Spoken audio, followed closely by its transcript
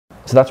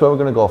So that's where we're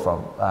going to go from.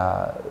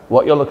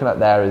 What you're looking at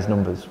there is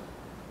numbers.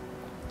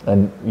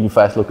 And you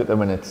first look at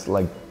them and it's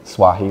like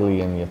Swahili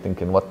and you're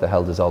thinking, what the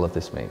hell does all of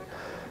this mean?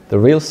 The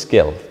real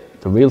skill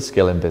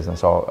in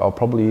business, or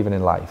probably even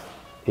in life,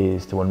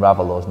 is to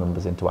unravel those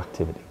numbers into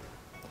activity.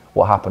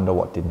 What happened or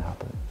what didn't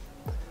happen.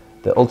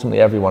 That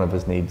ultimately every one of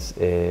us needs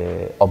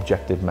an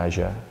objective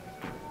measure.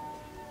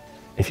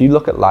 If you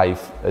look at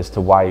life as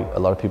to why a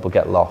lot of people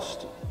get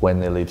lost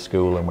when they leave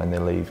school and when they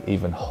leave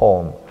even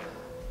home,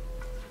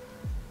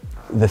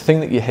 the thing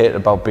that you hate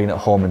about being at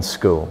home in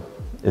school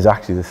is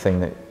actually the thing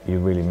that you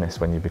really miss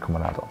when you become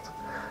an adult,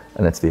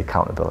 and it's the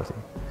accountability.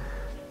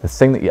 The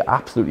thing that you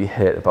absolutely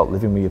hate about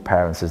living with your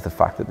parents is the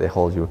fact that they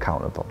hold you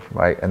accountable,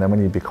 right? And then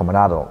when you become an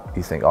adult,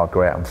 you think, oh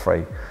great, I'm free.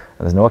 And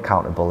there's no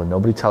accountable, and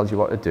nobody tells you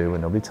what to do,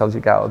 and nobody tells you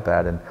to get out of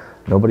bed, and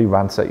nobody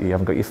rants at you. You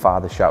haven't got your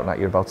father shouting at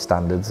you about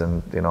standards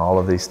and all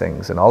of these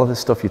things. And all of this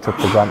stuff you took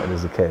for granted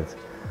as a kid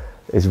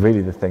is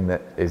really the thing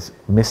that is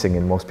missing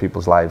in most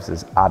people's lives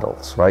as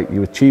adults, right?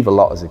 You achieve a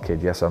lot as a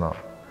kid, yes or no?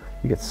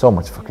 You get so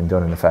much fucking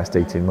done in the first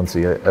 18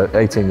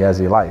 years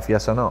of your life,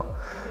 yes or no?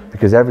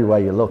 Because everywhere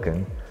you're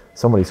looking,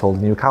 somebody's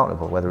holding you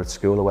accountable, whether it's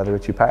school or whether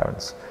it's your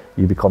parents.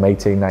 You become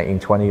 18,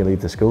 19, 20, you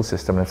leave the school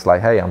system and it's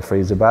like, hey, I'm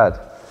free as a bird.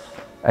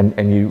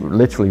 And you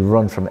literally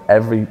run from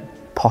every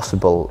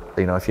possible,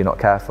 if you're not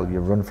careful, you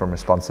run from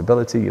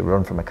responsibility, you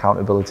run from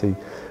accountability,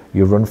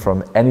 you run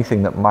from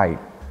anything that might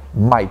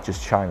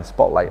just shine a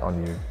spotlight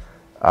on you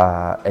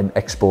and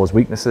expose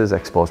weaknesses,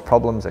 expose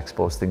problems,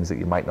 expose things that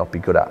you might not be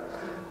good at.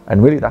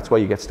 And really that's where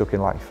you get stuck in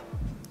life.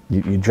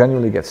 You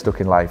genuinely get stuck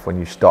in life when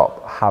you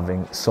stop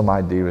having some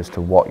idea as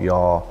to what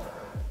your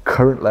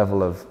current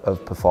level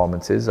of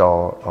performance is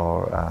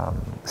or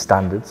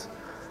standards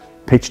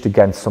pitched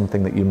against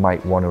something that you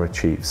might want to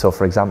achieve. So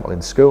for example, in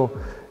school,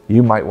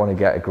 you might want to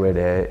get a grade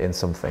A in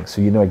something.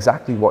 So you know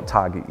exactly what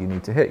target you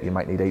need to hit. You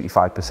might need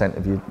 85%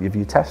 of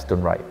your test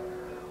done right.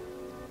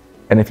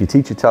 And if your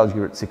teacher tells you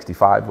you're at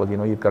 65, well,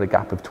 you've got a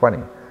gap of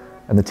 20.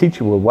 And the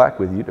teacher will work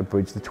with you to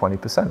bridge the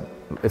 20%.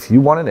 If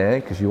you want an A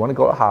because you want to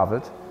go to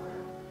Harvard,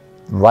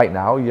 right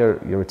now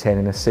you're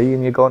attaining a C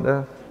and you're going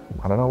to,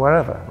 I don't know,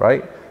 wherever,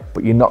 right?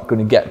 But you're not going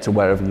to get to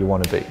wherever you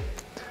want to be.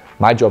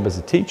 My job as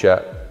a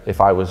teacher, if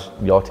I was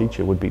your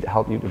teacher, would be to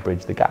help you to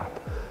bridge the gap.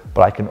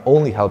 But I can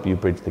only help you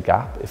bridge the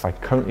gap if I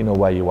currently know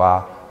where you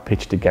are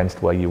pitched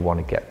against where you want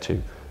to get to.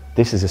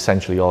 This is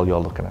essentially all you're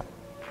looking at.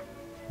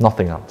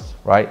 Nothing else,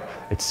 right?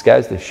 It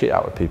scares the shit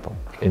out of people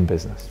in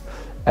business.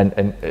 And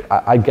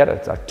I get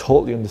it, I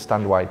totally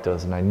understand why it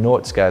does, and I know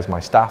it scares my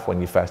staff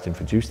when you first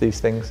introduce these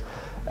things,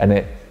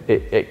 and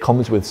it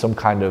comes with some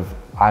kind of,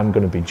 I'm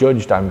going to be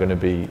judged, I'm going to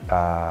be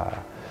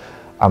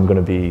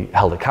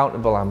held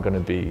accountable, I'm going to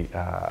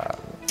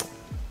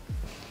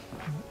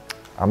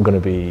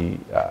be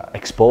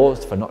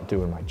exposed for not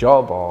doing my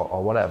job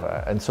or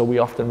whatever. And so we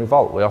often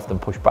revolt, we often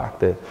push back.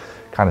 The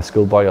kind of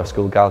schoolboy or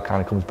schoolgirl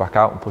kind of comes back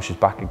out and pushes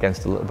back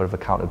against a little bit of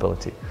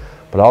accountability.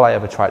 But all I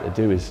ever try to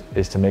do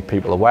is to make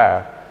people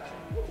aware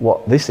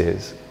what this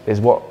is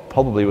what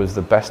probably was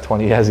the best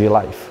 20 years of your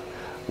life,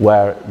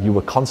 where you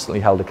were constantly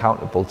held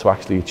accountable to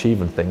actually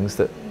achieving things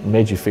that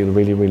made you feel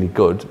really, really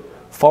good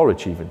for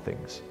achieving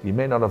things. You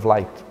may not have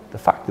liked the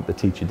fact that the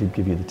teacher did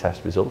give you the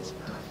test results,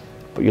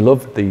 but you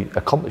loved the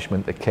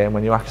accomplishment that came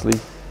when you actually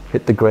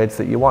hit the grades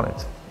that you wanted.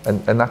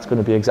 And that's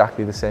going to be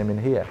exactly the same in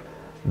here.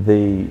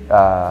 The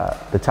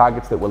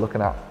targets that we're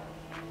looking at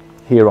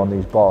here on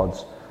these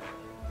boards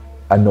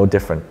are no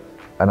different.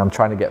 And I'm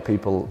trying to get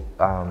people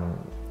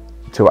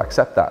to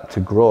accept that, to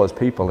grow as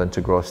people and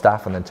to grow as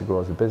staff and then to grow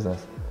as a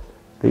business.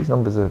 These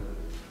numbers are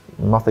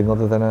nothing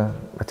other than a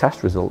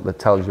test result that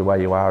tells you where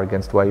you are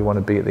against where you want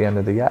to be at the end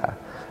of the year.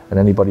 And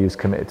anybody who's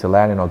committed to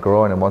learning or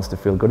growing and wants to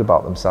feel good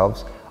about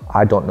themselves,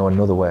 I don't know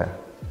another way,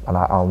 and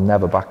I'll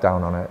never back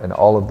down on it. And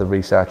all of the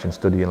research and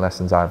study and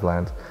lessons I've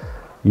learned,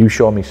 you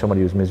show me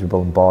somebody who's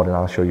miserable and bored and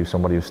I'll show you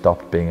somebody who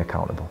stopped being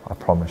accountable, I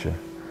promise you.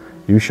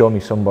 You show me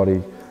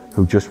somebody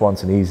who just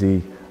wants an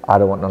easy, I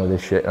don't want none of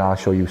this shit, and I'll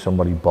show you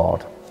somebody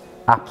bored.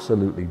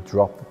 Absolutely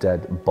drop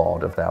dead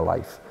bored of their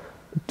life,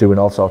 doing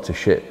all sorts of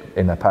shit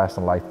in their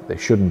personal life that they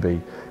shouldn't be,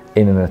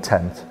 in an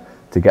attempt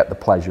to get the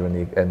pleasure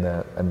and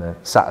the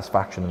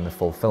satisfaction and the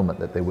fulfillment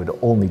that they would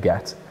only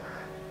get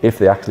if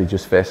they actually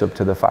just face up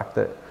to the fact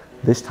that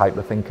this type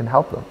of thing can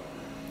help them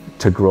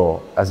to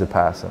grow as a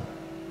person,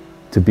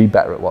 to be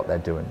better at what they're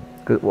doing.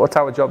 Because what's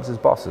our jobs as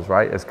bosses,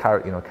 right? As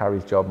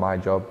Carrie's job, my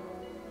job,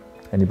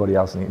 anybody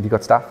else. Have you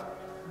got staff?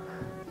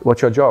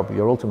 What's your job?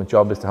 Your ultimate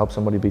job is to help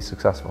somebody be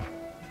successful.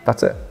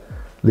 That's it.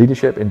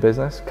 Leadership in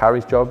business,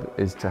 Carrie's job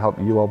is to help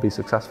you all be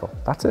successful.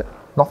 That's it.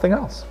 Nothing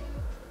else.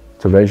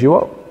 To raise you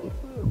up.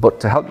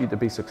 But to help you to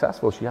be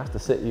successful, she has to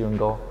sit you and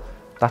go,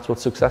 that's what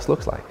success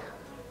looks like.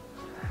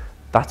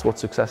 That's what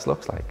success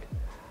looks like.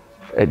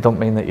 It don't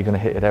mean that you're going to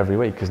hit it every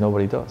week, because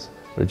nobody does.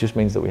 But it just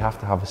means that we have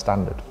to have a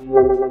standard.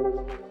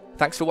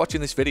 Thanks for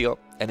watching this video,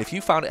 and if you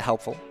found it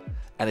helpful,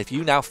 and if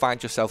you now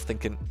find yourself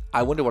thinking,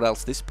 I wonder what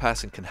else this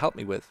person can help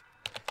me with,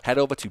 head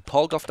over to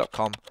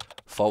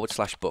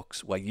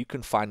paulgough.com/books, where you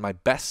can find my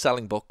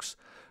best-selling books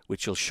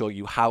which will show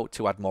you how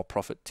to add more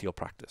profit to your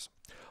practice.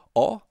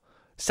 Or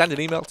send an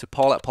email to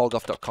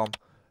paul@paulgough.com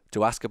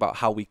to ask about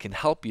how we can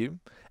help you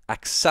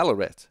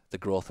accelerate the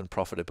growth and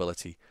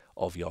profitability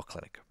of your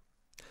clinic.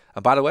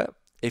 And by the way,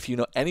 if you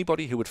know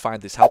anybody who would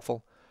find this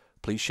helpful,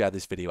 please share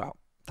this video out.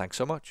 Thanks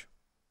so much.